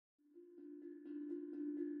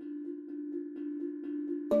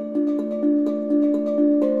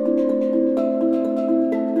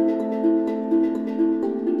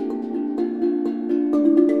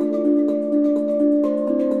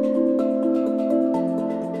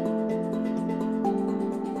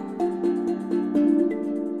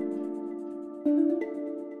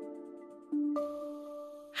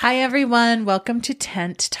Hi, everyone. Welcome to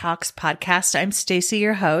Tent Talks podcast. I'm Stacy,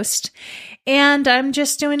 your host, and I'm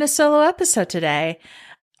just doing a solo episode today.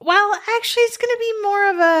 Well, actually, it's going to be more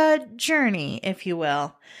of a journey, if you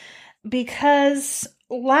will, because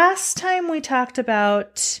last time we talked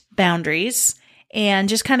about boundaries and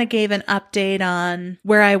just kind of gave an update on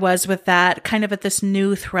where I was with that, kind of at this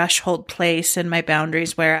new threshold place in my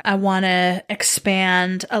boundaries where I want to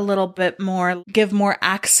expand a little bit more, give more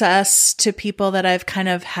access to people that I've kind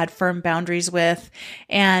of had firm boundaries with.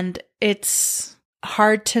 And it's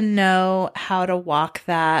hard to know how to walk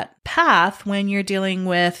that path when you're dealing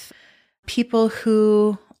with people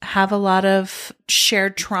who have a lot of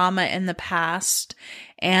shared trauma in the past,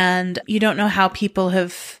 and you don't know how people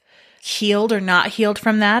have healed or not healed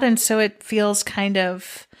from that. And so it feels kind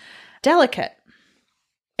of delicate.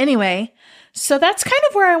 Anyway, so that's kind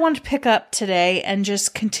of where I want to pick up today and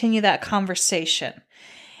just continue that conversation.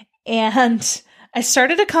 And I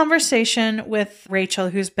started a conversation with Rachel,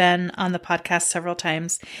 who's been on the podcast several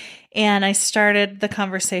times. And I started the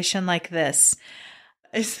conversation like this.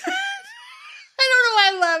 I don't know why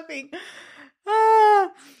I'm laughing.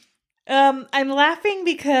 I'm laughing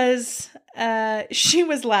because she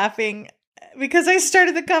was laughing because I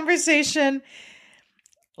started the conversation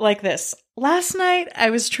like this. Last night, I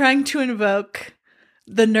was trying to invoke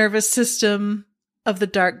the nervous system of the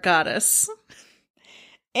dark goddess.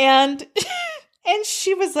 And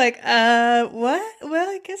she was like, what? Well,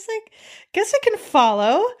 I guess I can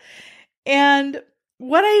follow. And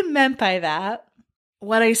what I meant by that,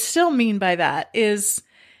 what I still mean by that is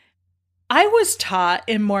I was taught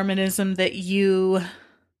in Mormonism that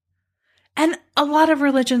and a lot of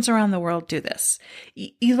religions around the world do this.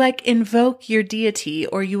 You like invoke your deity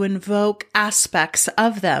or you invoke aspects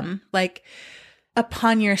of them like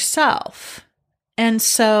upon yourself. And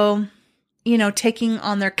so, taking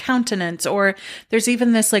on their countenance, or there's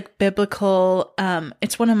even this like biblical,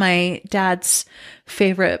 it's one of my dad's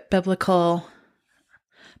favorite biblical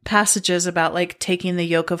passages about like taking the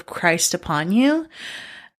yoke of Christ upon you.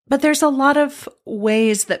 But there's a lot of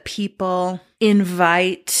ways that people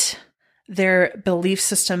invite their belief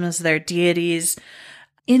systems, their deities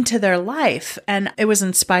into their life. And it was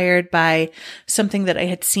inspired by something that I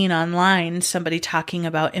had seen online, somebody talking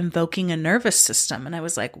about invoking a nervous system. And I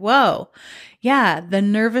was like, whoa, yeah, the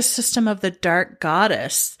nervous system of the dark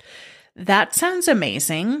goddess. That sounds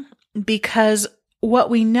amazing, because what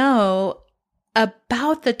we know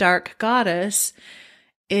about the dark goddess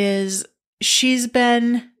is she's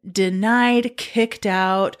been denied, kicked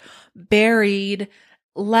out, buried,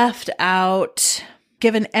 left out,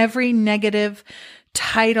 given every negative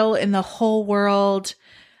title in the whole world.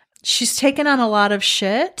 She's taken on a lot of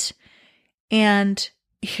shit, and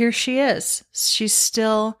here she is. She's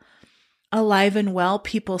still alive and well.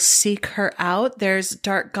 People seek her out. There's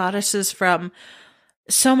dark goddesses from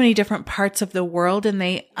so many different parts of the world, and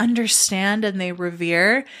they understand and they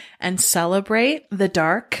revere and celebrate the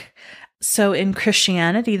dark. So in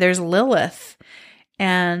Christianity, there's Lilith,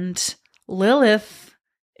 and Lilith,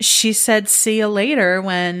 she said, see you later,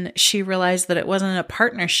 when she realized that it wasn't a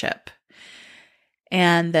partnership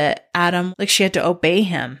and that Adam, like, she had to obey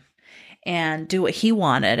him and do what he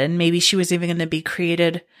wanted. And maybe she was even going to be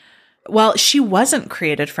created. Well, she wasn't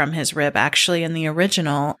created from his rib, actually, in the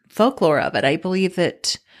original folklore of it. I believe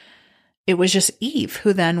that it was just Eve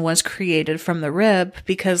who then was created from the rib,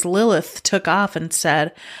 because Lilith took off and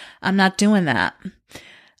said, I'm not doing that.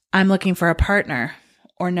 I'm looking for a partner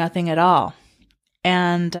or nothing at all.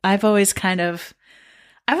 And I've always kind of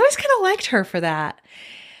liked her for that.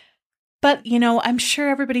 But, I'm sure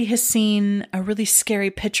everybody has seen a really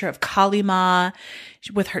scary picture of Kali Ma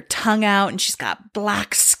with her tongue out, and she's got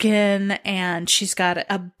black skin, and she's got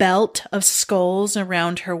a belt of skulls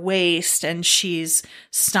around her waist, and she's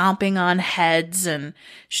stomping on heads, and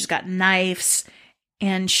she's got knives,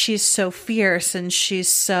 and she's so fierce, and she's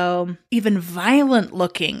so even violent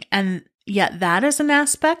looking. And yet that is an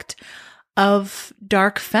aspect of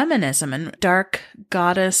dark feminism and dark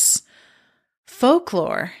goddess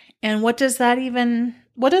folklore. And what does that even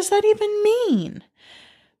mean?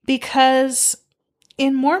 Because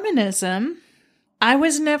in Mormonism, I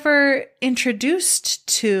was never introduced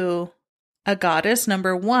to a goddess.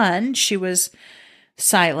 Number one, she was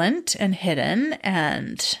silent and hidden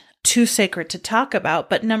and too sacred to talk about.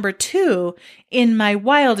 But number two, in my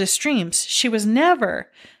wildest dreams, she was never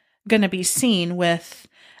going to be seen with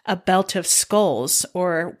a belt of skulls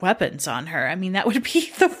or weapons on her. I mean, that would be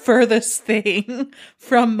the furthest thing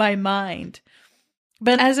from my mind.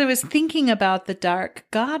 But as I was thinking about the dark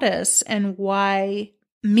goddess and why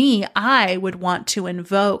I would want to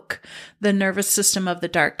invoke the nervous system of the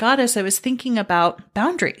dark goddess. I was thinking about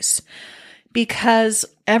boundaries, because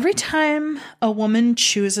every time a woman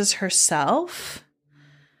chooses herself,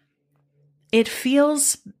 it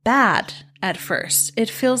feels bad at first. It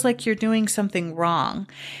feels like you're doing something wrong.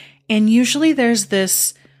 And usually there's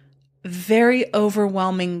this very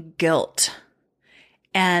overwhelming guilt,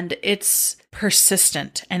 and it's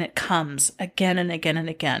persistent, and it comes again and again and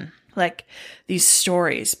again, like these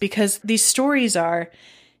stories, because these stories are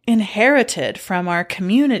inherited from our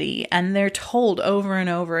community and they're told over and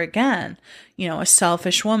over again. A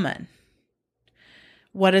selfish woman.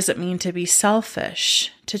 What does it mean to be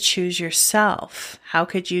selfish? To choose yourself? How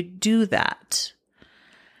could you do that?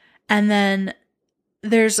 And then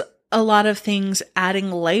there's a lot of things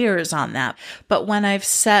adding layers on that. But when I've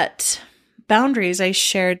set boundaries, I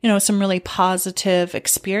shared, some really positive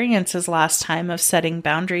experiences last time of setting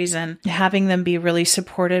boundaries and having them be really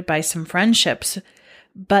supported by some friendships.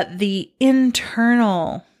 But the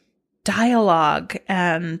internal dialogue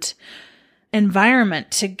and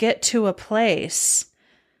environment to get to a place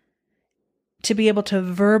to be able to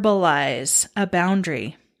verbalize a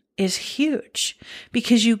boundary is huge,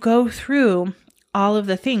 because you go through all of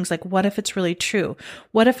the things like, what if it's really true?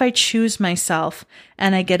 What if I choose myself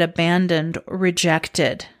and I get abandoned,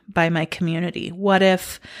 rejected by my community? What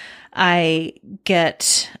if I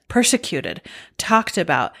get persecuted, talked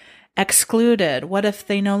about, excluded? What if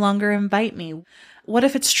they no longer invite me? What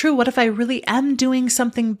if it's true? What if I really am doing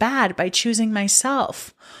something bad by choosing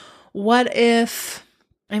myself? What if,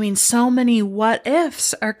 so many what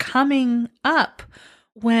ifs are coming up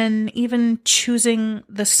when even choosing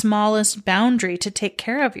the smallest boundary to take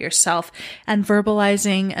care of yourself and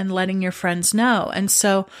verbalizing and letting your friends know. And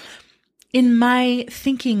so in my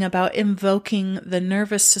thinking about invoking the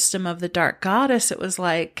nervous system of the dark goddess, it was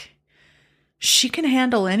like, she can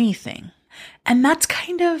handle anything. And that's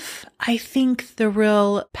kind of, I think, the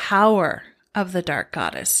real power of the dark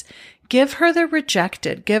goddess. Give her the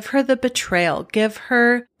rejected, give her the betrayal, give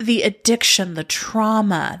her the addiction, the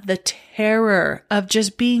trauma, the terror of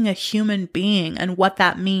just being a human being and what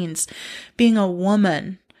that means, being a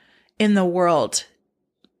woman in the world.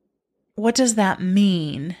 What does that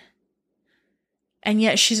mean? And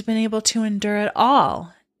yet she's been able to endure it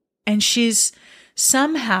all. And she's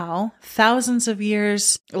somehow, thousands of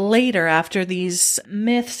years later, after these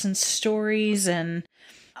myths and stories and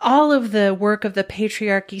all of the work of the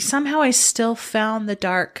patriarchy, somehow I still found the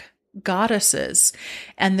dark goddesses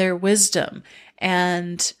and their wisdom.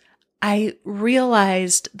 And I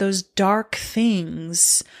realized those dark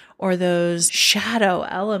things or those shadow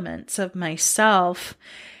elements of myself.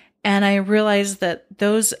 And I realized that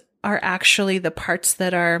those are actually the parts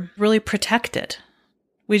that are really protected.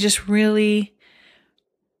 We just really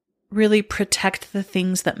protect the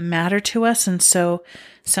things that matter to us. And so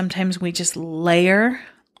sometimes we just layer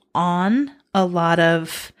on a lot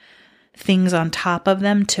of things on top of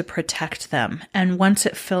them to protect them. And once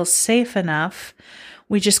it feels safe enough,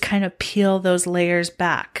 we just kind of peel those layers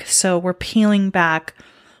back. So we're peeling back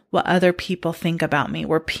what other people think about me.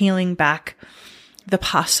 We're peeling back the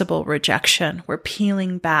possible rejection. We're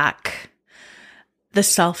peeling back the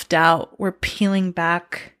self-doubt. We're peeling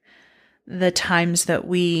back the times that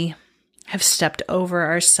we have stepped over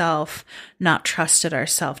ourselves, not trusted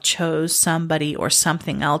ourselves, chose somebody or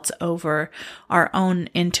something else over our own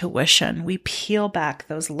intuition. We peel back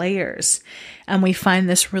those layers and we find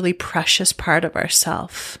this really precious part of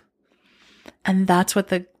ourselves. And that's what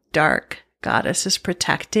the dark goddess is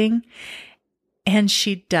protecting. And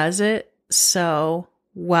she does it so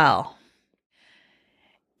well.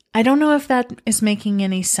 I don't know if that is making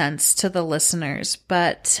any sense to the listeners,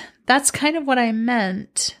 but that's kind of what I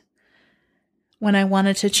meant when I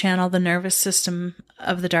wanted to channel the nervous system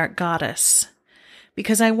of the dark goddess,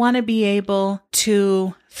 because I want to be able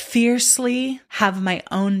to fiercely have my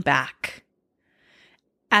own back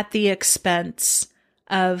at the expense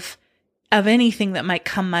of anything that might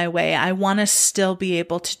come my way. I want to still be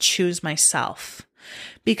able to choose myself,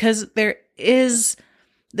 because there is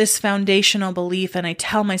this foundational belief, and I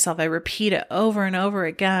tell myself, I repeat it over and over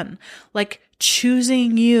again, like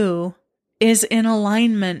choosing you is in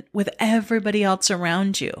alignment with everybody else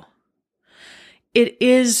around you. It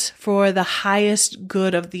is for the highest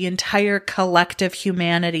good of the entire collective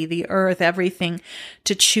humanity, the earth, everything,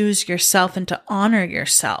 to choose yourself and to honor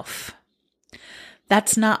yourself.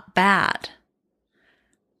 That's not bad.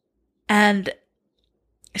 And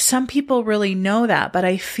some people really know that, but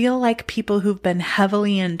I feel like people who've been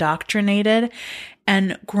heavily indoctrinated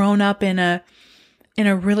and grown up in a in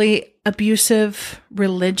a really abusive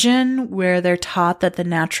religion where they're taught that the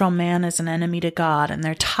natural man is an enemy to God, and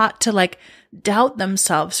they're taught to like doubt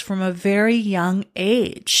themselves from a very young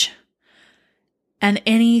age. And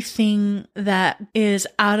anything that is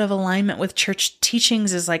out of alignment with church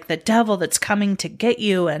teachings is like the devil that's coming to get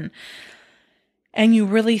you. And you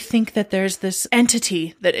really think that there's this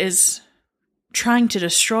entity that is trying to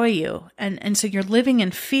destroy you. And so you're living in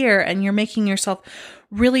fear, and you're making yourself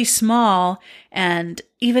really small. And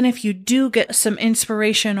even if you do get some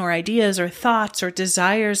inspiration or ideas or thoughts or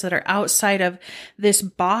desires that are outside of this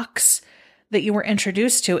box that you were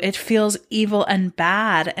introduced to, it feels evil and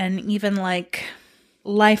bad and even like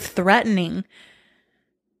life-threatening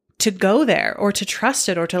to go there or to trust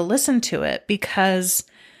it or to listen to it, because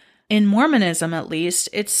in Mormonism, at least,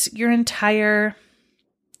 it's your entire,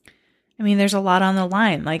 I mean, there's a lot on the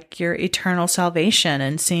line, like your eternal salvation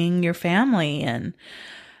and seeing your family. And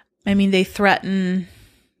I mean, they threaten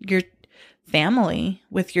your family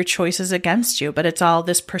with your choices against you, but it's all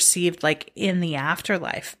this perceived like in the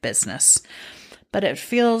afterlife business. But it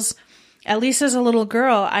feels, at least as a little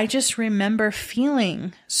girl, I just remember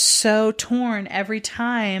feeling so torn every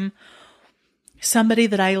time somebody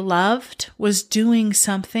that I loved was doing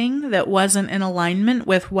something that wasn't in alignment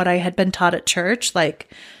with what I had been taught at church.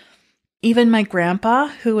 Like even my grandpa,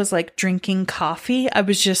 who was like drinking coffee, I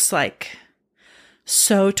was just like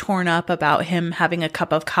so torn up about him having a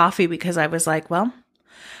cup of coffee, because I was like, well,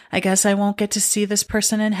 I guess I won't get to see this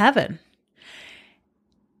person in heaven.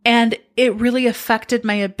 And it really affected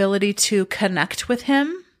my ability to connect with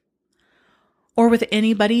him or with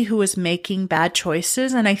anybody who was making bad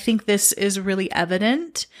choices. And I think this is really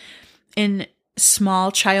evident in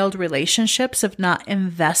small child relationships of not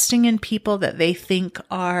investing in people that they think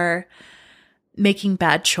are making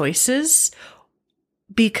bad choices,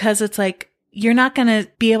 because it's like, you're not going to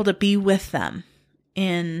be able to be with them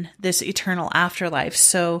in this eternal afterlife.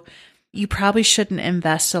 So you probably shouldn't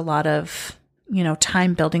invest a lot of,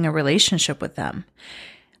 time building a relationship with them,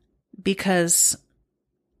 because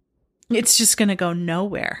it's just going to go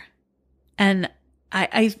nowhere. And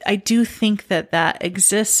I do think that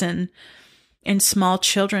exists in small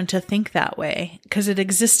children to think that way, because it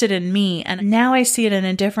existed in me. And now I see it in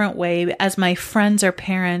a different way as my friends are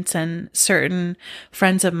parents, and certain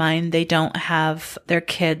friends of mine, they don't have their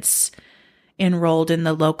kids enrolled in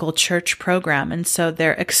the local church program. And so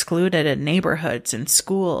they're excluded in neighborhoods and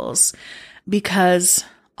schools because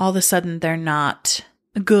all of a sudden they're not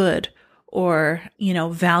good or,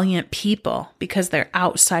 valiant people because they're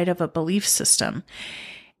outside of a belief system.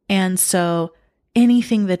 And so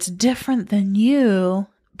anything that's different than you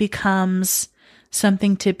becomes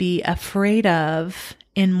something to be afraid of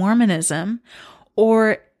in Mormonism.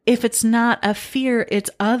 Or if it's not a fear, it's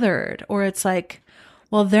othered, or it's like,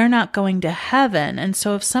 well, they're not going to heaven. And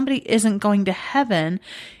so if somebody isn't going to heaven,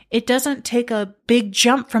 it doesn't take a big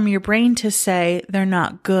jump from your brain to say they're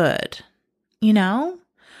not good. You know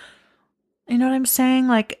what I'm saying?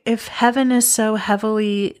 Like, if heaven is so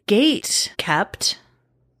heavily gatekeeping,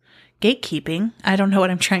 I don't know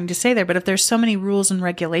what I'm trying to say there, but if there's so many rules and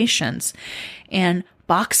regulations and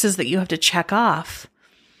boxes that you have to check off,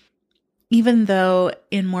 even though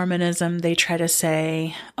in Mormonism they try to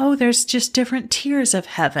say, oh, there's just different tiers of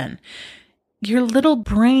heaven, your little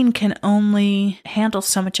brain can only handle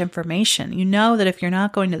so much information. You know that if you're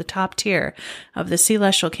not going to the top tier of the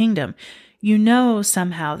celestial kingdom, you know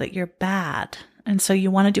somehow that you're bad. And so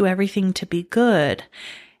you want to do everything to be good.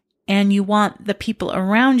 And you want the people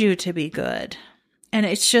around you to be good. And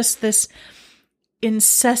it's just this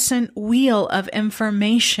incessant wheel of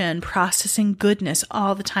information processing goodness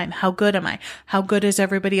all the time. How good am I? How good is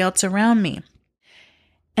everybody else around me?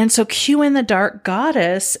 And so cue in the dark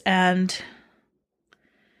goddess, and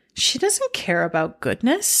she doesn't care about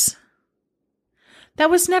goodness. That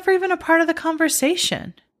was never even a part of the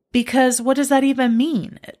conversation. Because what does that even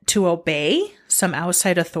mean? To obey some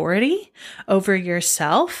outside authority over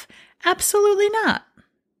yourself? Absolutely not.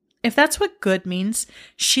 If that's what good means,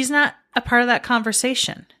 she's not a part of that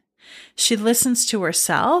conversation. She listens to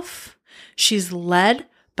herself. She's led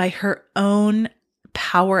by her own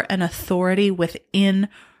power and authority within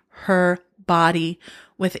her body,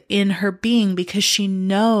 within her being, because she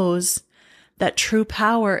knows that true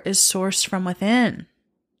power is sourced from within.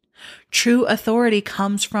 True authority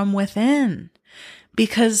comes from within,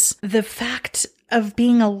 because the fact of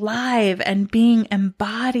being alive and being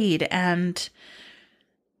embodied and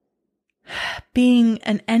being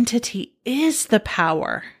an entity is the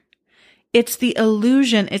power. It's the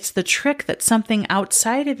illusion, it's the trick that something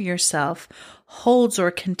outside of yourself holds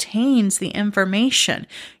or contains the information.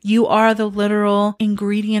 You are the literal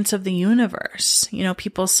ingredients of the universe. You know,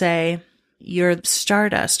 people say you're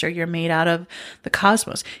stardust or you're made out of the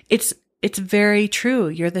cosmos. It's very true.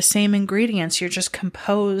 You're the same ingredients. You're just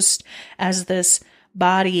composed as this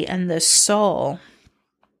body and this soul.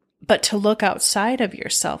 But to look outside of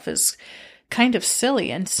yourself is kind of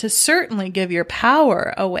silly, and to certainly give your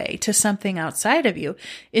power away to something outside of you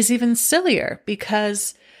is even sillier,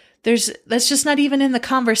 because that's just not even in the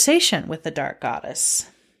conversation with the dark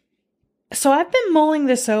goddess. So I've been mulling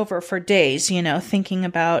this over for days, thinking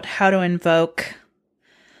about how to invoke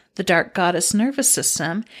the dark goddess nervous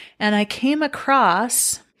system, and I came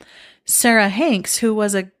across Sarah Hanks, who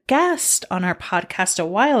was a guest on our podcast a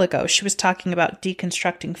while ago. She was talking about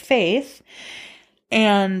deconstructing faith,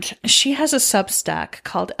 and she has a Substack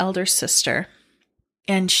called Elder Sister.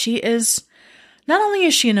 And not only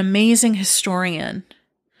is she an amazing historian,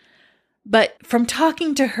 but from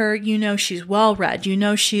talking to her, she's well-read.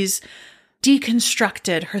 She's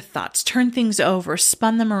deconstructed her thoughts, turned things over,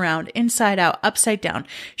 spun them around, inside out, upside down.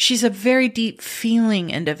 She's a very deep feeling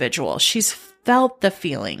individual. She's felt the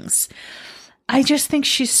feelings. I just think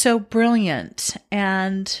she's so brilliant.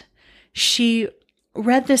 And she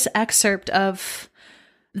read this excerpt of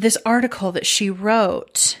this article that she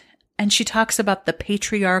wrote, and she talks about the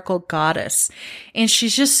patriarchal goddess. And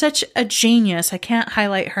she's just such a genius. I can't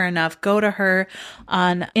highlight her enough. Go to her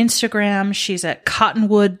on Instagram. She's at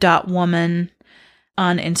cottonwood.woman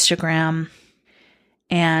on Instagram.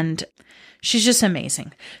 And she's just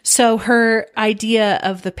amazing. So her idea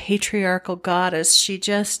of the patriarchal goddess, she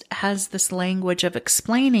just has this language of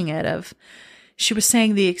explaining it, she was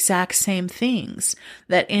saying the exact same things,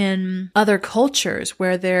 that in other cultures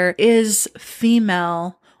where there is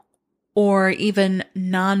female or even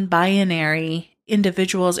non-binary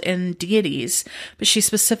individuals in deities, but she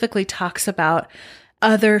specifically talks about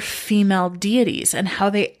other female deities and how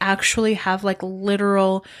they actually have like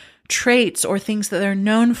literal traits or things that they're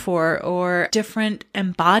known for or different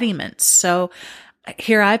embodiments. So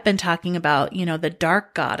here I've been talking about, the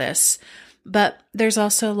dark goddess, but there's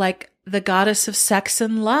also like the goddess of sex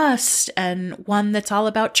and lust, and one that's all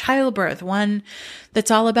about childbirth, one that's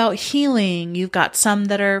all about healing. You've got some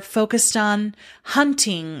that are focused on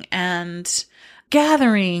hunting and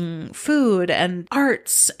gathering food and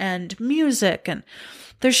arts and music. And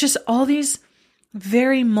there's just all these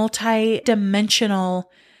very multi-dimensional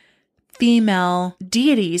female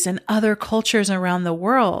deities in other cultures around the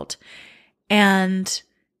world. And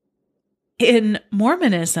in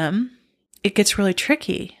Mormonism, it gets really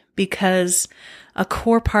tricky, because a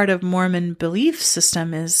core part of Mormon belief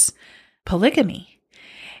system is polygamy.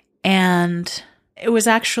 And it was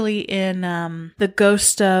actually in The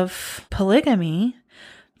Ghost of Polygamy,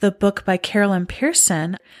 the book by Carolyn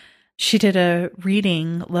Pearson. She did a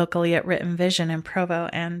reading locally at Written Vision in Provo,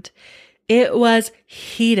 and it was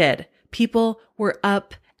heated. People were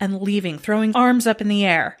up and leaving, throwing arms up in the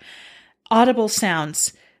air, audible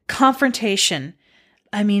sounds, confrontation.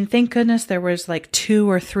 I mean, thank goodness there was like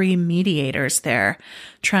 2 or 3 mediators there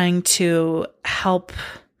trying to help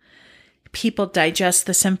people digest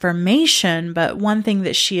this information. But one thing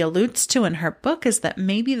that she alludes to in her book is that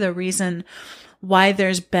maybe the reason why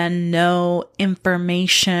there's been no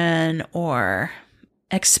information or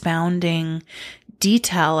expounding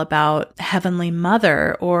detail about Heavenly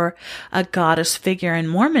Mother or a goddess figure in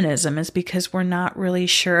Mormonism is because we're not really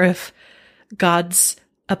sure if God's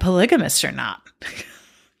a polygamist or not.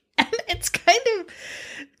 And it's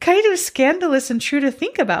kind of scandalous and true to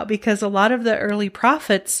think about, because a lot of the early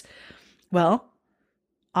prophets, well,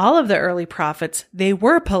 all of the early prophets, they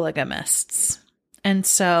were polygamists. And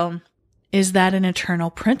so is that an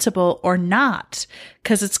eternal principle or not?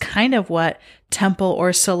 Because it's kind of what temple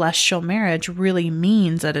or celestial marriage really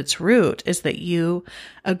means at its root, is that you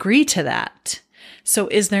agree to that. So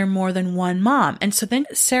is there more than one mom? And so then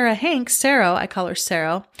Sarah Hanks, I call her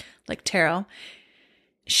Sarah, like tarot,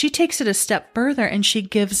 she takes it a step further, and she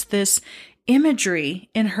gives this imagery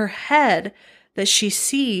in her head that she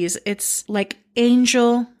sees. It's like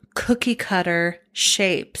angel cookie cutter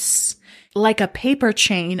shapes, like a paper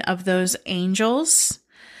chain of those angels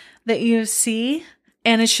that you see.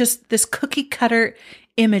 And it's just this cookie cutter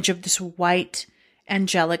image of this white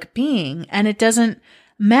angelic being. And it doesn't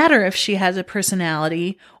matter if she has a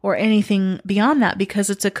personality or anything beyond that, because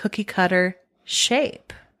it's a cookie cutter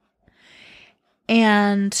shape.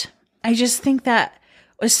 And I just think that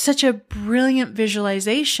was such a brilliant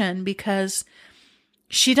visualization, because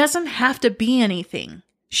she doesn't have to be anything.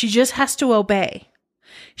 She just has to obey.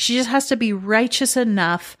 She just has to be righteous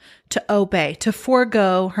enough to obey, to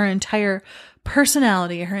forego her entire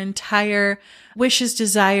personality, her entire wishes,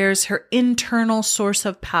 desires, her internal source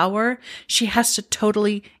of power, she has to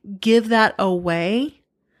totally give that away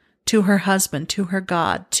to her husband, to her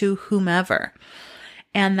God, to whomever.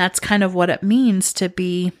 And that's kind of what it means to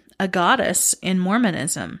be a goddess in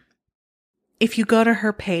Mormonism. If you go to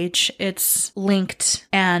her page, it's linked,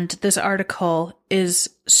 and this article is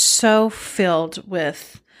so filled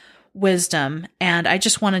with wisdom. And I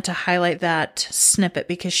just wanted to highlight that snippet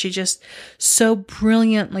because she just so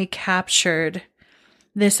brilliantly captured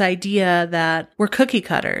this idea that we're cookie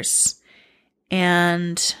cutters.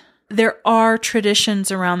 And there are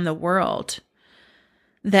traditions around the world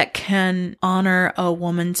that can honor a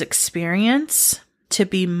woman's experience to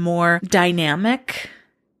be more dynamic.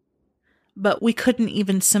 But we couldn't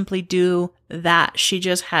even simply do that. She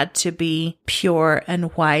just had to be pure and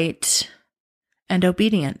white and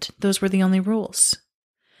obedient. Those were the only rules.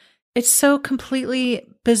 It's so completely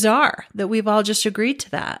bizarre that we've all just agreed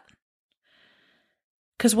to that.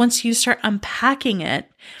 Because once you start unpacking it,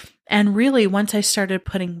 and really once I started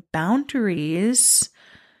putting boundaries,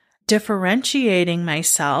 differentiating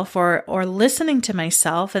myself or listening to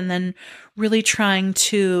myself, and then really trying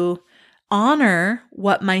to honor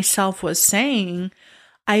what myself was saying,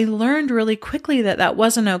 I learned really quickly that that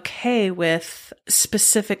wasn't okay with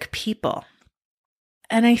specific people.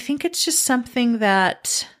 And I think it's just something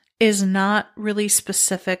that is not really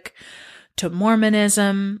specific to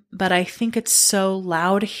Mormonism, but I think it's so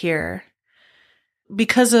loud here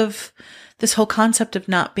because of this whole concept of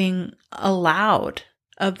not being allowed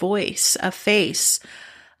a voice, a face,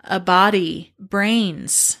 a body,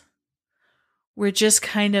 brains. We're just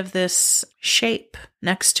kind of this shape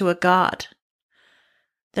next to a God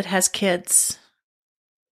that has kids.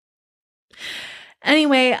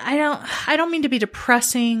 Anyway, I don't mean to be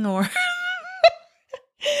depressing or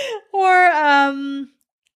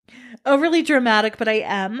overly dramatic, but I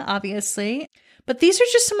am, obviously. But these are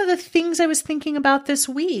just some of the things I was thinking about this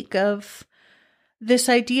week, of this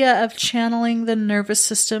idea of channeling the nervous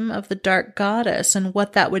system of the dark goddess and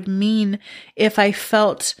what that would mean if I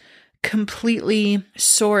felt completely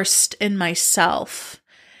sourced in myself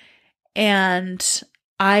and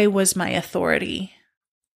I was my authority.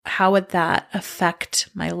 How would that affect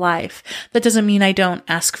my life? That doesn't mean I don't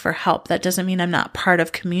ask for help. That doesn't mean I'm not part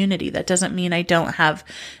of community. That doesn't mean I don't have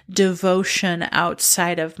devotion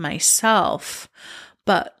outside of myself.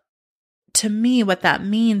 But to me, what that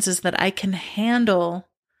means is that I can handle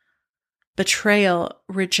betrayal,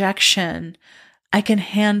 rejection. I can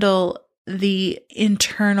handle the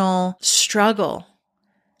internal struggle.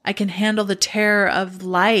 I can handle the terror of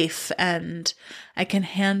life, and I can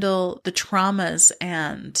handle the traumas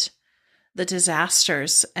and the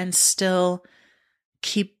disasters and still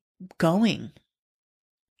keep going.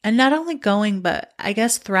 And not only going, but I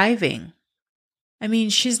guess thriving. I mean,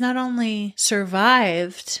 she's not only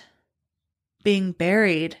survived being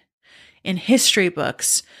buried in history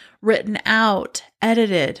books, written out,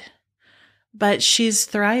 edited, but she's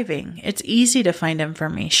thriving. It's easy to find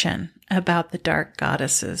information about the dark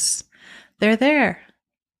goddesses. They're there.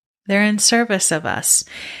 They're in service of us.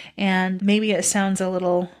 And maybe it sounds a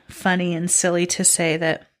little funny and silly to say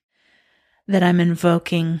that I'm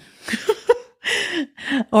invoking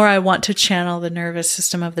or I want to channel the nervous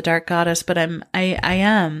system of the dark goddess, but I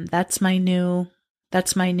am. That's my new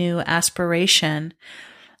aspiration,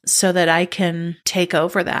 so that I can take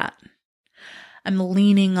over that. I'm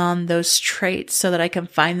leaning on those traits so that I can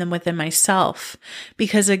find them within myself.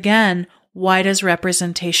 Because again, why does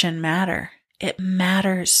representation matter? It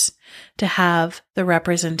matters to have the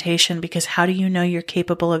representation, because how do you know you're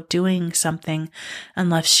capable of doing something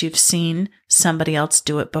unless you've seen somebody else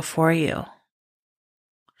do it before you?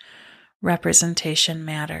 Representation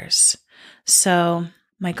matters. So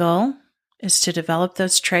my goal is to develop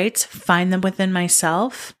those traits, find them within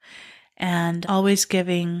myself, and always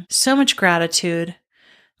giving so much gratitude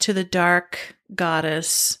to the dark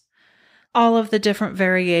goddess, all of the different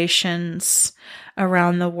variations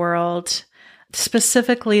around the world.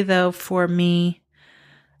 Specifically, though, for me,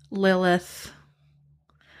 Lilith,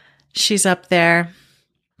 she's up there.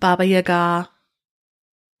 Baba Yaga,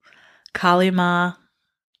 Kali Ma,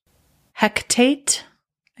 Hecate,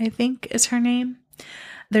 I think is her name.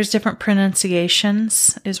 There's different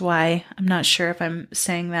pronunciations, is why I'm not sure if I'm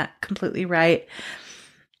saying that completely right.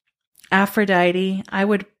 Aphrodite, I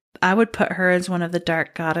would put her as one of the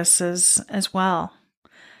dark goddesses as well.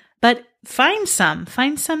 But find some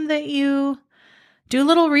that you do a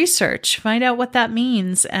little research, find out what that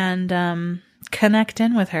means, and connect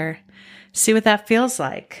in with her. See what that feels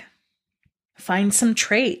like. Find some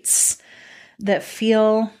traits that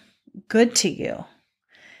feel good to you.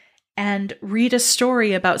 and read a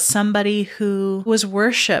story about somebody who was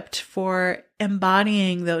worshipped for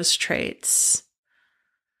embodying those traits,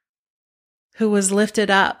 who was lifted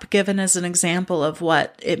up, given as an example of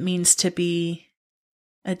what it means to be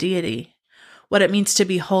a deity, what it means to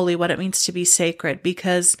be holy, what it means to be sacred,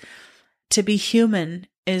 because to be human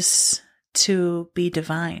is to be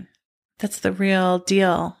divine. That's the real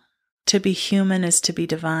deal. To be human is to be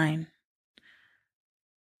divine.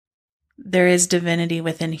 There is divinity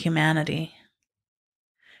within humanity.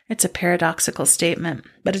 It's a paradoxical statement,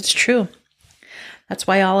 but it's true. That's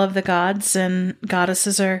why all of the gods and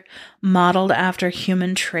goddesses are modeled after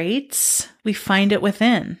human traits. We find it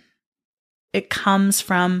within. It comes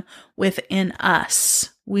from within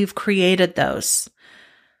us. We've created those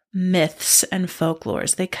myths and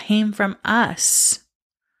folklores. They came from us.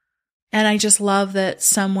 And I just love that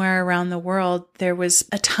somewhere around the world, there was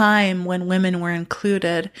a time when women were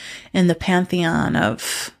included in the pantheon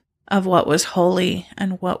of what was holy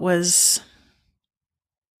and what was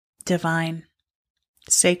divine,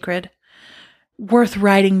 sacred, worth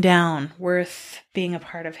writing down, worth being a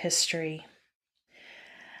part of history.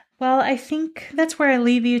 Well, I think that's where I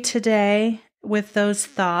leave you today with those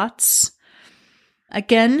thoughts.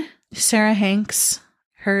 Again, Sarah Hanks,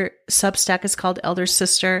 her Substack is called Elder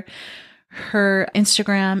Sister. Her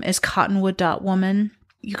Instagram is cottonwood.woman.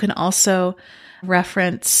 You can also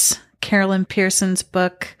reference Carolyn Pearson's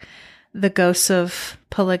book, The Ghosts of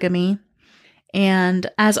Polygamy. And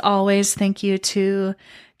as always, thank you to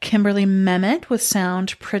Kimberly Mehmet with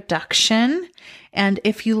sound production. And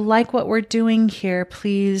if you like what we're doing here,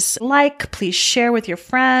 please share with your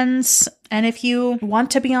friends. And if you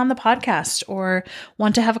want to be on the podcast or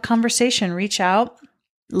want to have a conversation, reach out.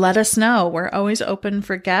 Let us know. We're always open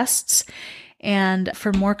for guests and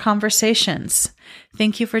for more conversations.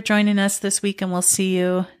 Thank you for joining us this week, and we'll see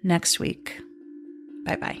you next week.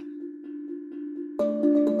 Bye-bye.